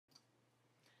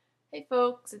Hey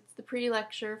folks, it's the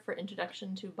pre-lecture for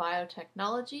Introduction to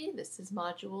Biotechnology. This is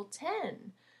Module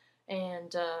 10,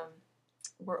 and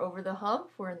we're over the hump.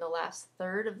 We're in the last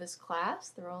third of this class.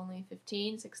 There are only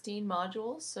 15, 16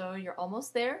 modules, so you're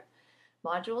almost there.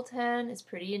 Module 10 is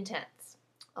pretty intense.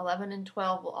 11 and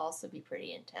 12 will also be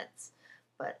pretty intense,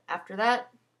 but after that,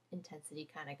 intensity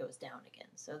kind of goes down again.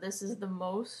 So this is the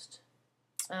most,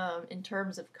 in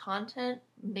terms of content,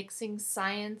 mixing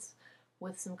science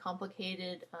with some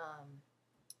complicated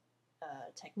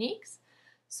techniques.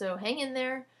 So hang in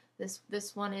there.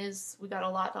 This one is, we got a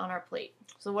lot on our plate.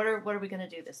 So what are we going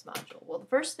to do this module? Well, the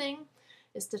first thing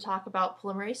is to talk about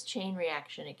polymerase chain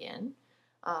reaction again.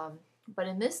 But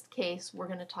in this case, we're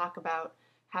going to talk about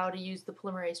how to use the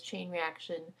polymerase chain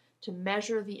reaction to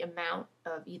measure the amount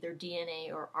of either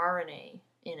DNA or RNA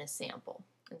in a sample.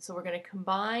 And so we're going to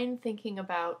combine thinking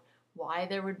about why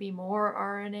there would be more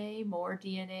RNA, more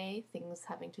DNA, things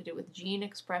having to do with gene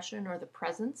expression or the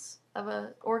presence of an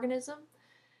organism,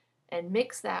 and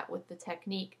mix that with the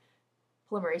technique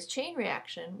polymerase chain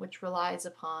reaction, which relies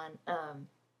upon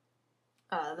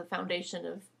the foundation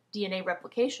of DNA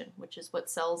replication, which is what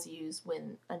cells use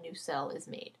when a new cell is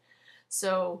made.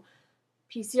 So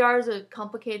PCR is a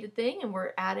complicated thing, and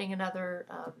we're adding another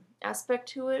aspect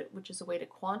to it, which is a way to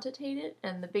quantitate it,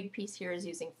 and the big piece here is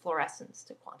using fluorescence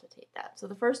to quantitate that. So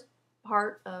the first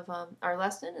part of our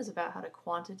lesson is about how to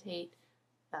quantitate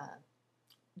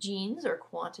genes or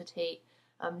quantitate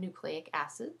nucleic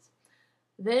acids.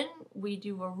 Then we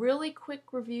do a really quick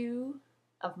review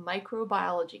of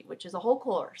microbiology, which is a whole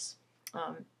course.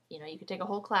 You could take a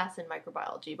whole class in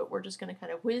microbiology, but we're just going to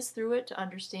kind of whiz through it to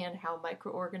understand how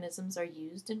microorganisms are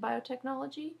used in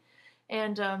biotechnology.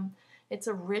 And it's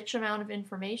a rich amount of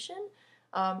information.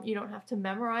 You don't have to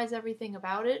memorize everything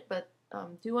about it, but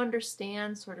do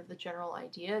understand sort of the general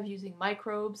idea of using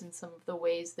microbes and some of the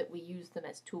ways that we use them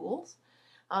as tools.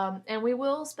 And we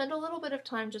will spend a little bit of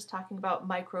time just talking about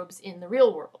microbes in the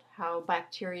real world, how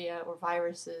bacteria or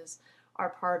viruses are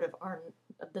part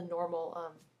of the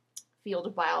normal field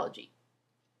of biology.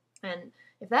 And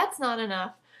if that's not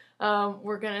enough,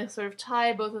 we're going to sort of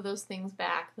tie both of those things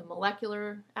back, the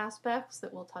molecular aspects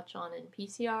that we'll touch on in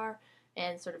PCR,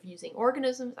 and sort of using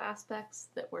organisms aspects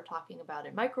that we're talking about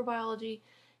in microbiology,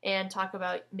 and talk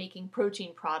about making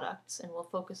protein products. And we'll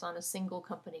focus on a single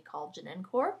company called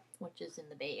Genencor, which is in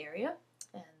the Bay Area,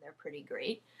 and they're pretty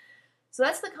great. So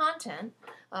that's the content.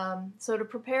 So to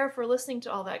prepare for listening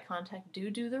to all that content,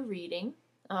 do the reading.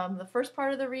 The first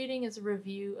part of the reading is a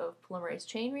review of polymerase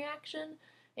chain reaction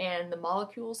and the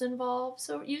molecules involved.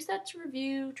 So use that to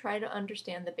review, try to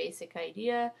understand the basic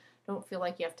idea. Don't feel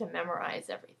like you have to memorize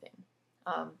everything.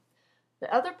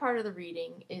 The other part of the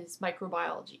reading is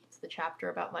microbiology. It's the chapter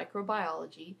about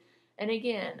microbiology. And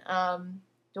again,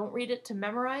 don't read it to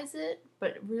memorize it,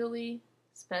 but really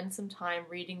spend some time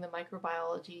reading the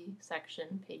microbiology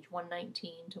section, page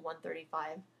 119 to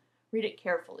 135. Read it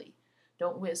carefully.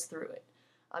 Don't whiz through it.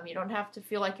 You don't have to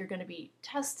feel like you're going to be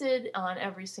tested on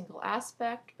every single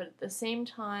aspect, but at the same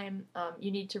time, you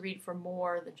need to read for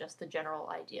more than just the general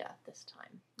idea this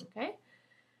time, okay?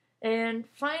 And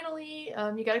finally,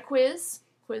 you got a quiz.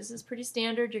 Quiz is pretty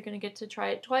standard. You're going to get to try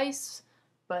it twice,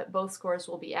 but both scores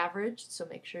will be averaged, so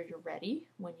make sure you're ready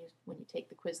when you take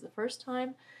the quiz the first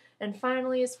time. And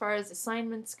finally, as far as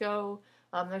assignments go,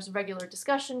 there's a regular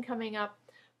discussion coming up,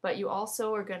 but you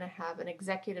also are going to have an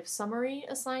executive summary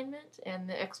assignment, and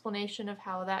the explanation of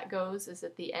how that goes is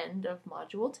at the end of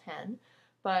Module 10.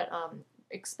 But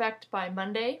expect by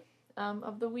Monday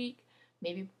of the week,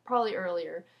 probably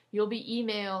earlier, you'll be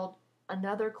emailed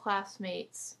another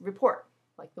classmate's report,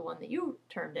 like the one that you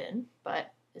turned in.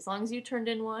 But as long as you turned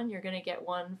in one, you're going to get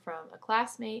one from a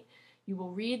classmate. You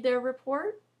will read their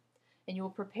report, and you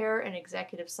will prepare an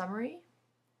executive summary,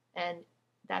 and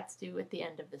that's due at the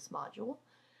end of this module.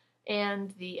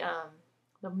 And the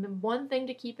one thing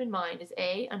to keep in mind is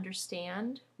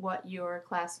understand what your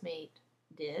classmate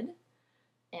did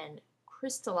and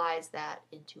crystallize that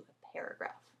into a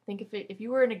paragraph. Think if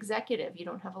you were an executive, you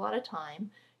don't have a lot of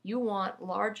time. You want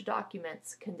large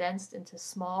documents condensed into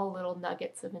small little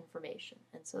nuggets of information.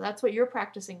 And so that's what you're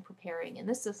practicing preparing in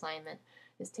this assignment,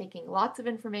 is taking lots of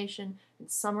information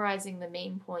and summarizing the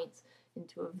main points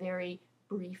into a very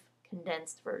brief,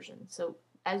 condensed version. So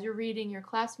as you're reading your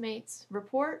classmates'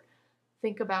 report,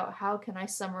 think about, how can I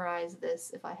summarize this?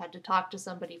 If I had to talk to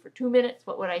somebody for 2 minutes,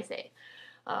 what would I say?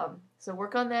 So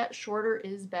work on that. Shorter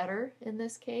is better in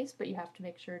this case, but you have to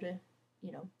make sure to,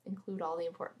 include all the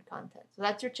important content. So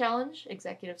that's your challenge,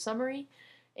 executive summary,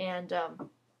 and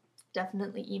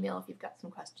definitely email if you've got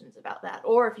some questions about that,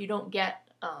 or if you don't get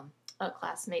a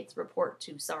classmate's report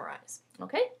to summarize.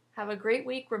 Okay? Have a great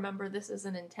week. Remember, this is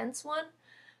an intense one,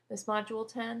 this Module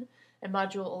 10, and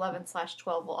Module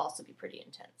 11/12 will also be pretty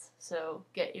intense. So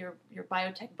get your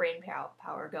biotech brain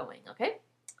power going, okay?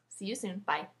 See you soon.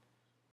 Bye.